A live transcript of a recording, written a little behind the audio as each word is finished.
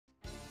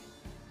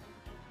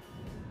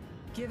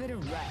Give it a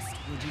rest,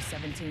 would you,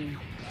 17?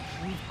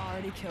 We've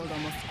already killed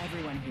almost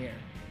everyone here.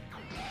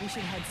 We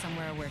should head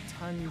somewhere where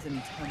tons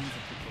and tons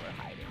of people are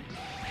hiding.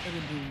 It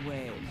would be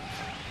way more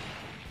fun.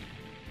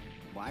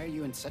 Why are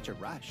you in such a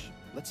rush?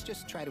 Let's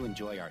just try to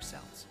enjoy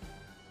ourselves.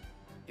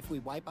 If we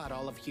wipe out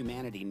all of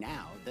humanity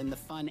now, then the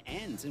fun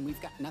ends and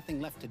we've got nothing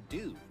left to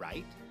do,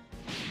 right?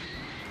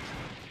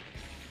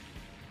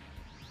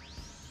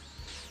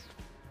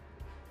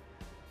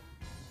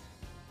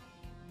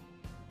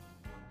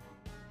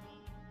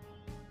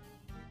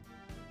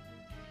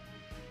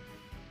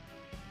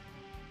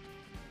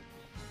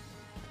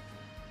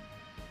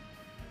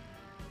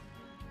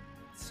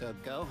 So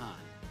Gohan,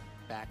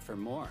 back for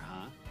more,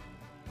 huh?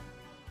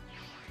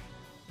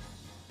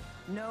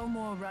 No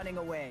more running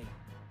away.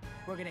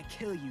 We're gonna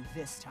kill you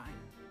this time.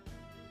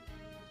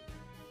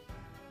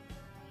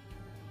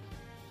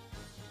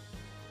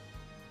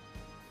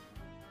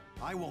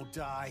 I won't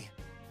die.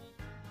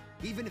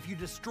 Even if you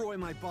destroy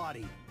my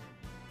body,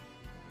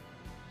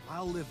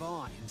 I'll live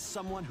on in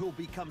someone who'll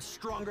become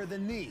stronger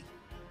than me.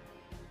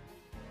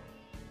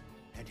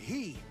 And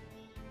he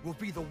will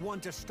be the one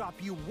to stop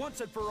you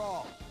once and for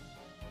all.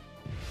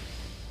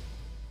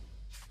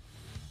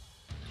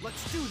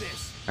 Let's do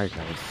this. Alright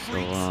guys, so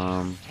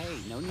Hey,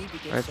 no need to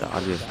get right, so the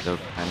audio is worked up. still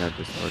kind of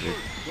distorted.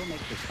 We'll make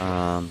this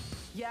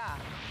Yeah.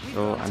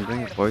 So I'm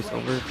doing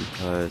voiceover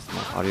because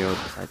my audio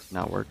decided to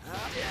not work.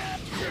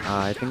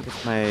 I think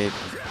it's my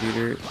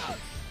computer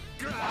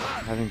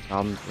having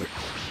problems with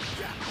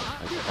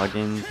like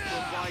plugins,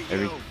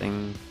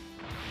 everything.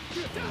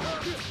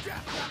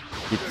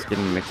 Keeps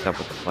getting mixed up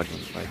with the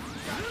plugins. Like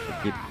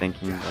I keep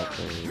thinking that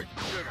they're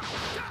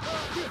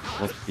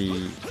supposed to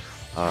be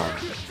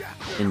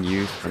in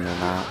use when they're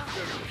not.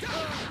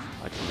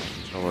 Like my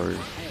controllers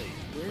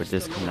would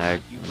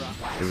disconnect, and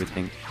they would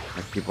think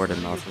my keyboard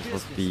and mouse are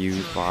supposed to be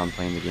used while I'm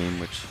playing the game,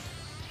 which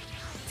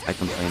I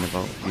complain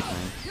about a few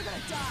times.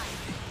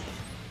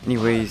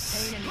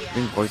 Anyways,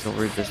 doing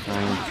voiceover this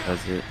time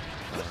because it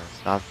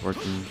stopped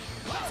working.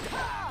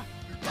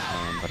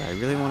 But I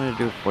really wanted to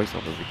do a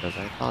voiceover because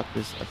I thought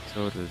this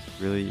episode was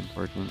really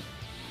important.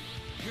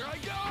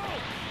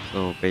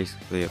 So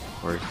basically, of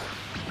course,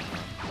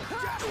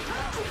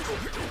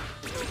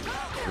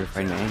 we're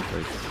fighting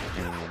androids,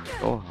 and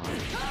Gohan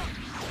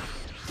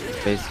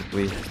is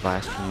basically his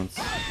last chance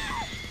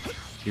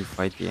to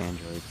fight the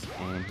androids,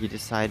 and he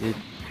decided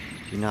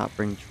to not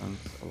bring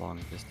Trunks along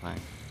this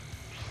time.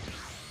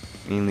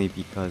 Mainly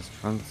because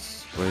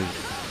Trunks was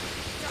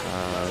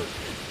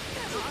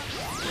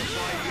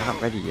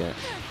not ready yet.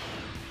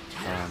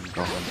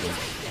 Gohan did.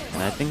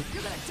 And I think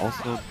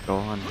also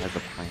Gohan has a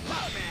plan.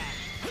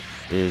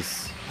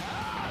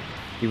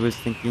 He was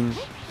thinking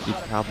he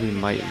probably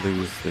might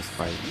lose this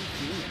fight,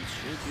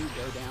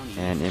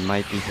 and it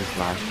might be his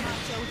last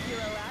chance.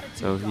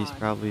 So he's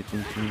probably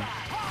thinking,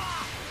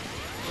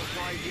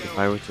 if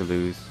I were to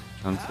lose,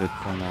 Trunks would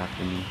come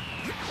after me,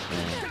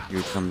 and he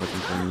would come looking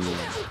for me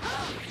and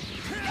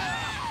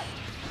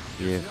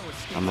see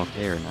if I'm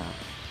okay or not,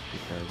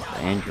 because the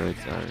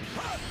androids are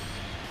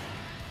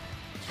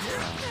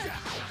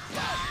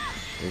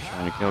they're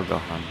trying to kill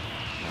Gohan.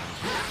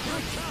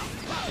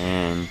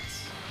 And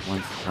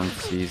once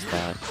Trunks sees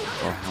that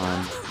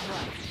Gohan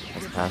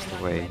has passed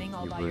away,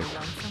 he would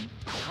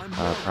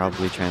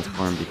probably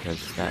transform, because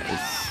that is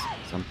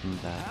something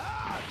that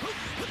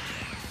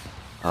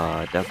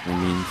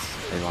definitely means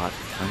a lot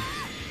to Trunks.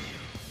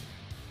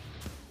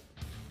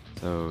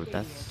 So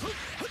that's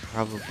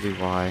probably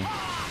why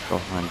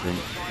Gohan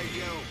didn't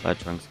let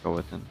Trunks go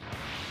with him.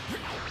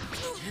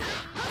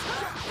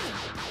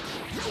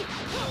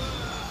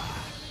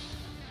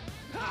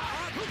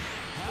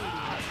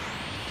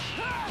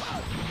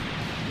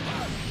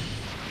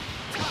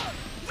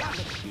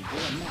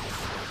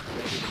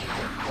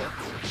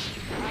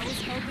 I was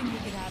hoping we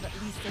could have at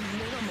least a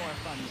little more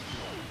fun with you.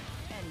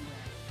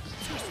 Anyway.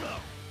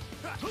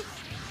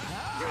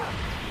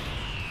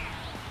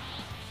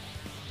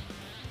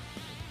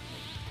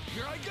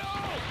 Here I go!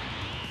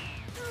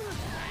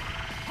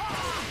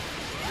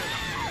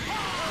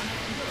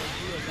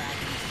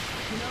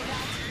 You know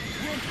that?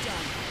 You're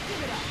done.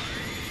 Give it up.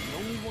 The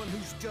only one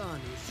who's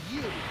done is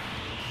you.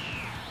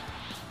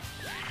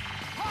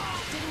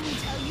 Didn't we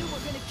tell you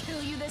we're gonna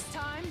kill you this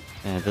time?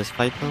 And this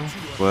fight though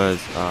was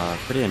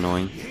pretty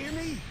annoying.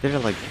 Did it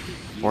like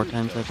 4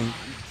 times, I think.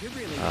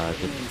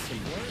 Did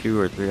 2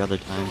 or 3 other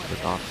times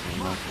was off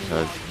camera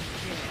because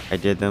I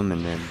did them,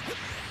 and then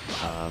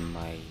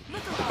my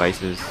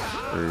devices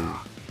were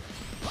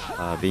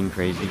being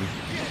crazy.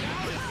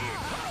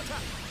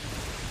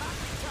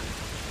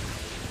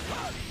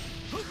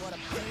 What a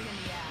pain in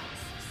the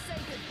ass. Say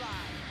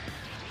goodbye.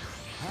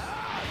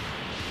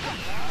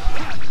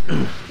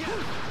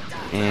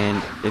 And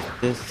if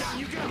this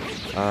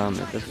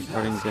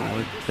recording didn't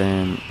work,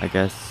 then I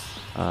guess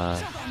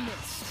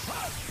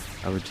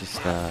I would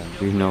just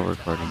do no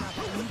recording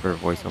for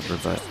voiceover.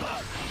 But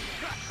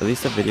at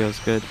least the video is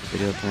good. The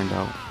video turned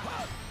out,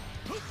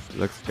 it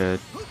looks good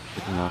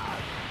enough.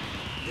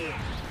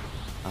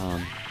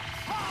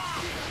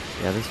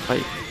 Yeah, this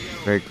fight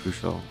very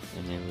crucial,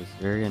 and it was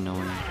very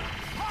annoying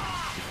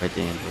to fight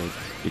the androids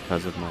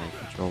because of my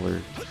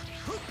controller,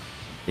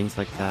 things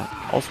like that.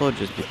 Also,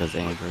 just because the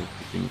androids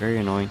became very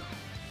annoying,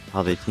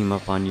 how they team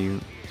up on you,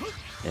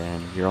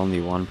 and you're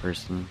only one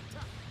person.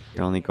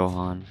 You're only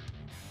Gohan.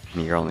 I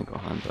mean, you're only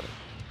Gohan, but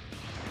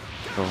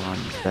Gohan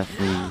is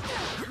definitely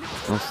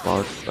no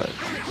slouch. But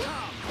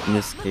in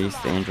this case,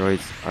 the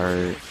androids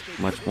are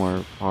much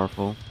more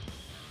powerful,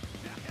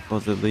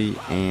 supposedly,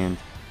 and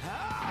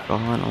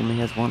Gohan only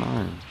has one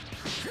arm.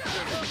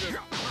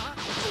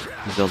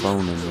 He's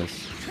alone in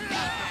this.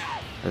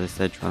 As I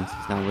said, Trunks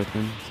is not with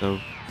him, so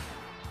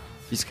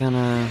he's kind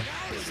of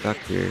stuck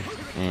here,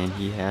 and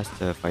he has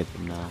to fight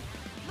them now.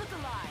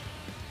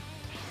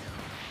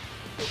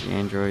 The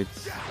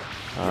androids,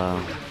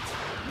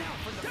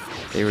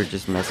 they were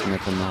just messing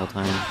with him the whole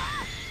time.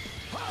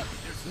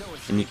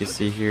 And you can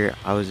see here,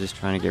 I was just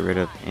trying to get rid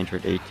of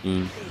Android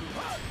 18,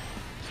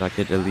 so I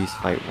could at least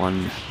fight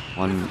one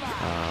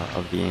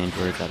of the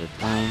androids at a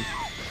time.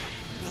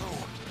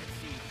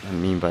 I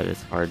mean, but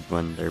it's hard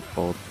when they're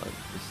both like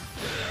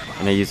just,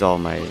 and I use all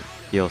my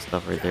heal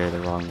stuff right there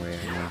the wrong way.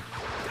 I know.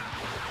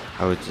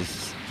 I was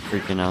just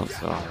freaking out,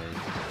 so I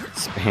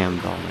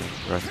spammed all the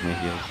rest of my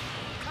heals.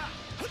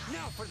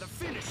 Now for the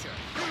finisher.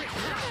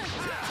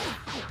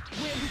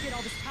 Where'd we get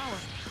all this power?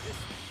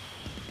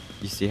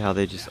 You see how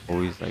they just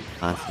always like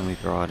constantly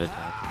throw out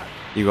attacks.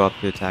 You go up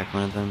to attack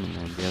one of them, and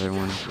then the other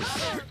one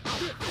just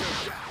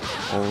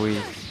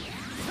always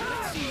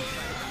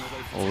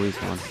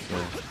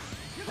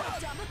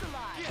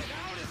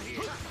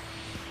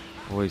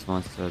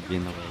wants to be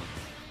in the way.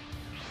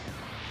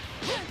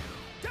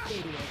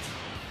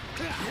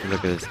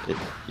 Look at this.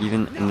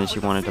 And then she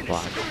wanted to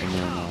block, and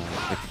then it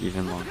took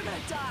even longer.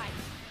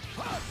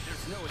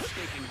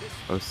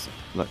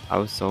 I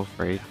was so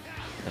afraid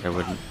that I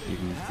wouldn't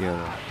even be able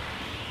to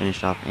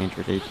finish off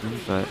Android 18,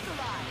 but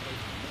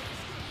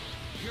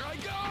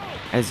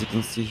as you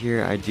can see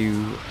here, I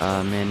do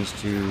manage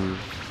to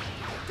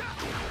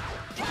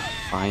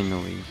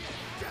finally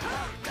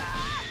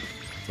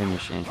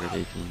finish Android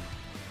 18.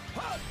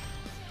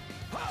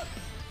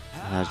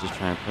 And I was just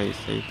trying to play it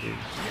safe here.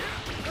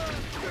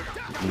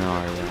 No,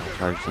 I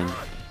charged in.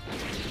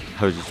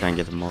 I was just trying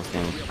to get the most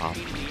damage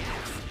possible.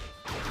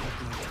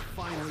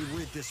 Finally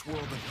rid this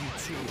world of you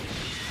two.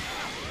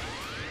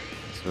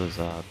 This was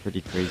a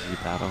pretty crazy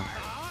battle.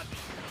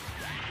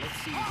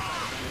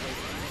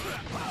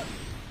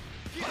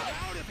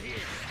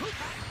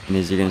 And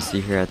as you're gonna see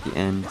here at the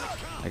end,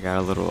 I got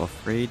a little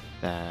afraid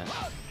that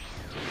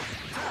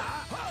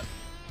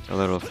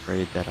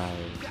I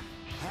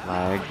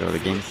lagged or the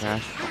game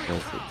crashed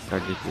because it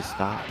started to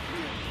stop.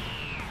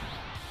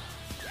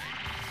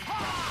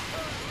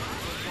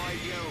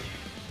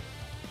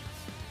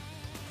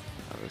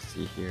 Let's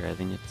see here. I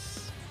think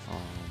it's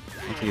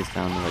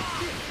down to like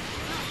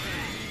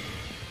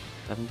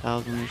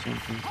 7,000 or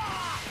something.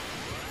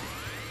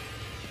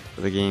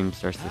 So the game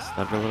starts to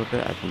stutter a little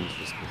bit. I think it's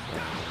just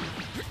because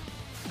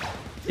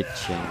it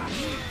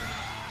changed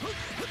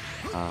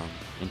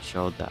and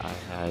showed that I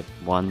had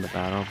won the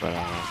battle, but I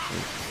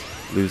actually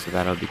lose the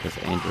battle because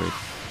the androids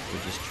were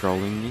just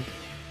trolling me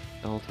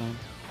the whole time.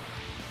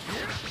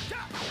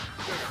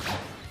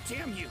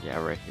 Damn you. Yeah,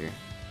 right here.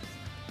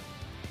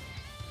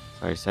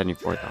 Sorry,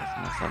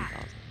 74,000, not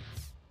 7,000.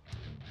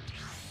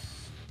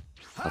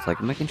 I was like,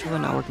 my controller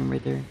not working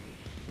right there?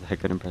 I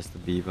couldn't press the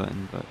B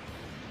button, but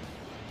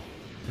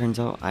turns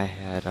out I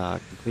had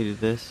completed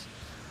this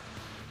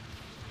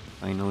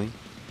finally.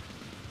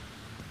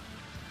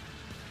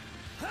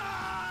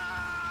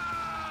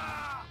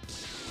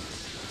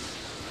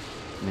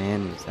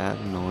 Man, was that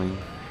annoying.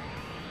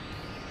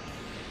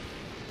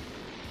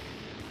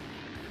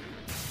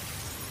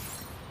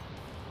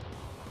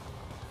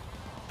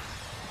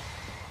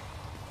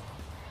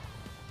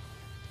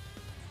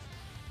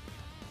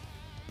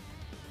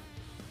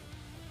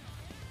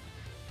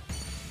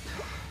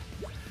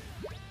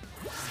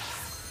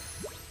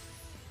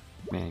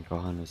 Man,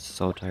 Gohan was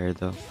so tired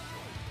though.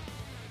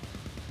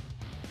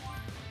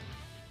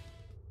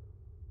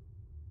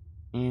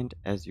 And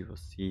as you will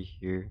see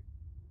here,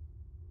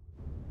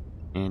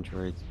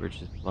 androids were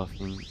just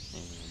bluffing and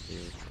they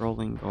were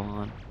trolling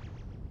Gohan.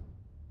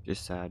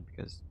 Just sad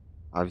because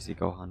obviously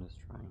Gohan was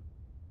trying.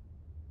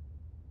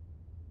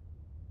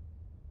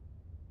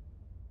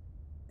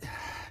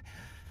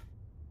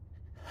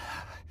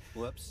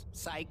 Whoops.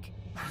 Psych.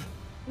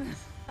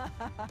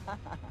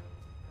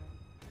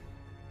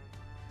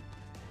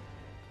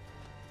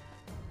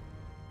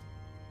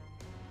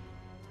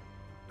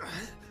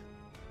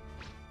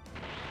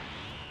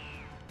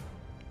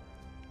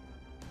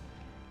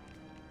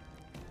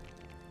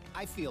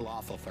 I feel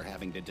awful for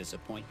having to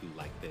disappoint you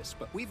like this,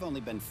 but we've only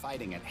been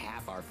fighting at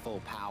half our full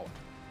power.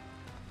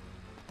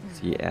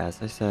 See,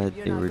 as I said,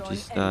 You're they not were going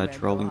just anywhere,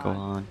 trolling Gohan.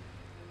 Gohan.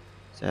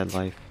 Sad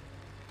life.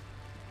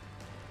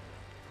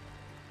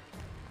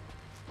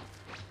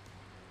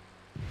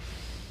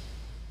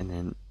 And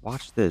then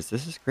watch this.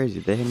 This is crazy.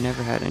 They had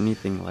never had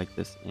anything like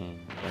this in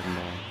Dragon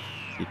Ball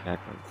Z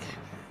Kakarot.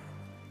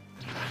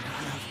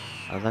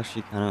 I was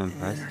actually kind of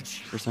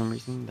impressed for some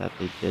reason that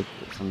they did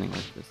something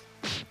like this.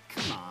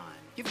 Come on,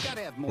 you've got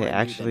to have more They in you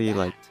actually than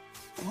like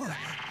that.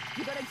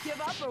 You gonna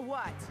give up or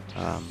what?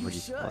 what do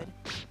you call it?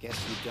 Guess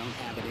you don't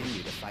have it in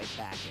you to fight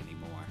back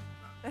anymore.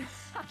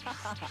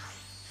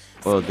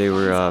 Well, So they the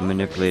were fun's over,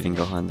 manipulating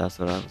isn't it? Gohan. That's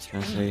what I was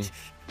trying to say.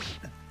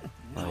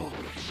 No.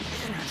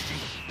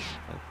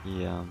 Like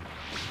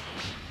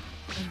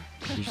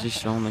he's just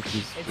showing like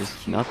he's It's just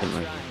cute nothing for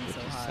right now, trying which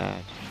so is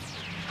hard.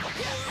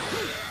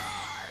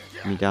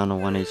 sad. Me down to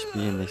 1 HP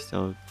and they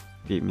still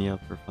beat me up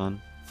for fun.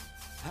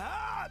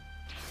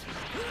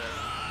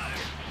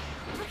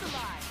 Look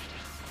alive.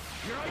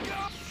 Here I go!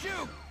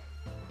 Shoot!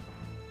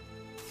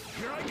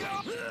 Here I go!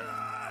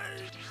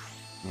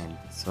 And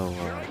so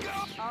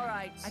All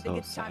right, I So think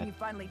it's time sad. you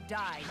finally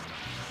died.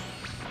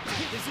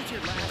 This is your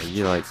last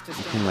you like chance to you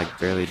stand can like up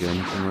barely to do me,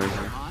 anything right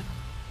here. Gohan.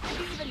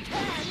 Even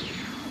can.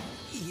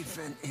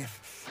 Even if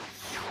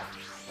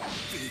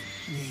beat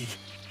me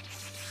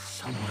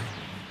someone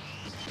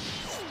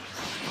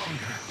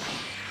stronger.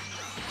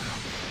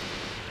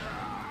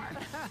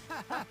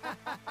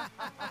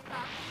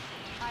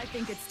 I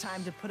think it's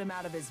time to put him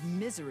out of his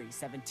misery,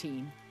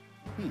 17.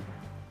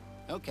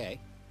 Okay,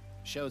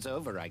 show's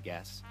over, I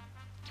guess.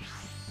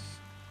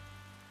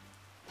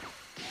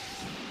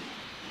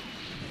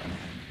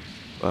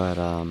 But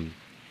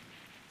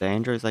the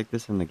androids like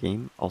this in the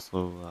game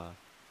also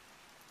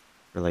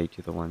relate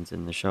to the ones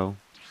in the show.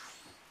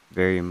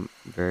 Very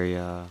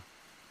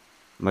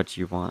much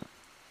you want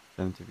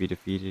them to be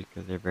defeated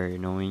because they're very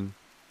annoying.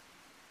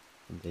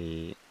 And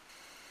they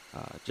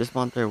just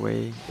want their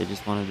way. They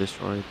just want to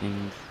destroy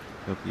things,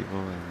 kill people,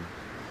 and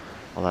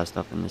all that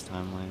stuff in this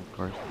timeline, of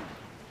course.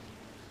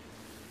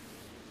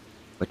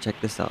 But check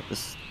this out.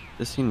 This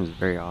scene was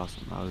very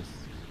awesome. I was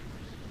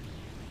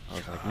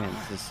like, man,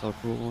 this is so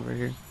cool over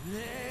here.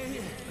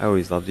 I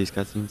always love these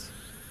cutscenes.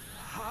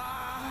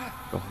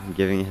 Gohan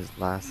giving his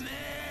last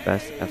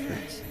best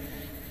efforts.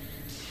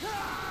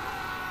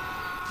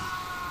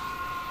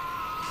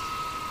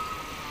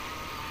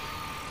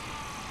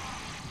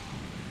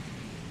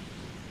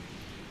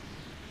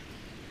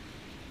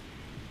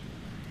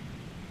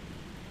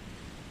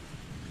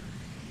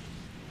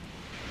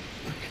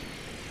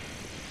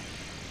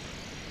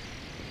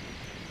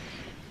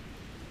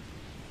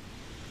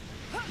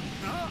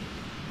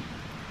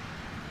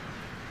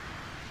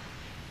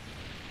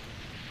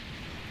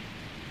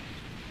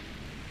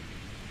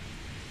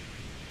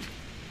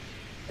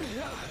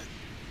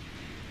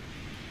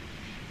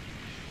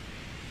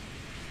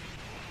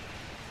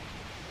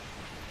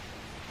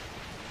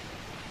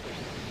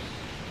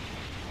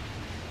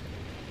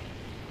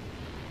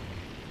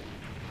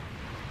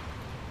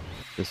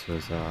 This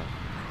was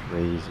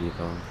crazy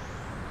though.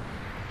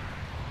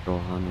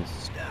 Gohan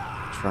is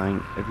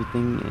trying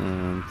everything,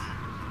 and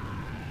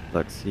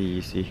let's see,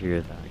 you see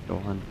here that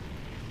Gohan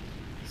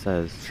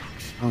says,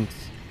 Trunks.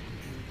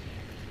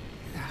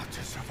 Now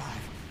to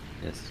survive,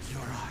 Yes, you're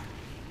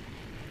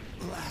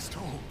our last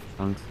hope.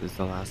 Trunks is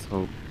the last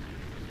hope.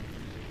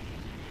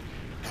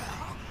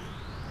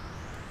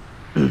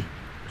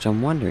 Which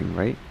I'm wondering,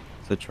 right?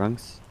 So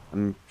Trunks,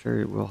 I'm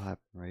sure it will happen,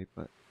 right?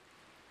 But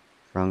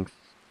Trunks,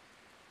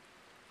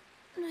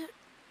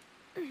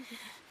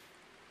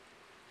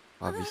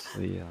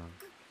 obviously,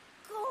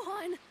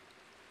 Gohan.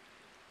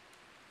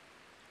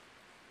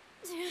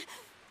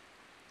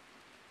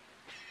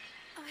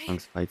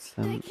 Trunks fights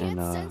I them, can't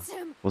and sense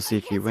him. we'll see I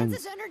if he can't sense wins.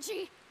 his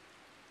energy.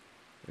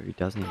 If he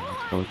doesn't, we'll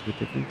have to go to a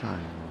different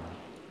time.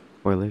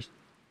 Spoilers.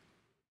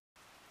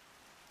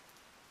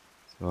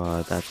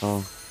 So that's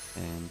all,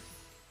 and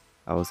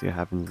I will see what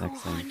happens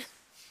next time.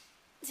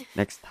 Gohan.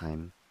 Next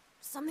time.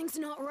 Something's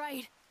not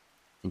right.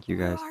 Thank you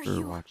Where guys are for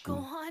you, watching.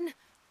 Gohan?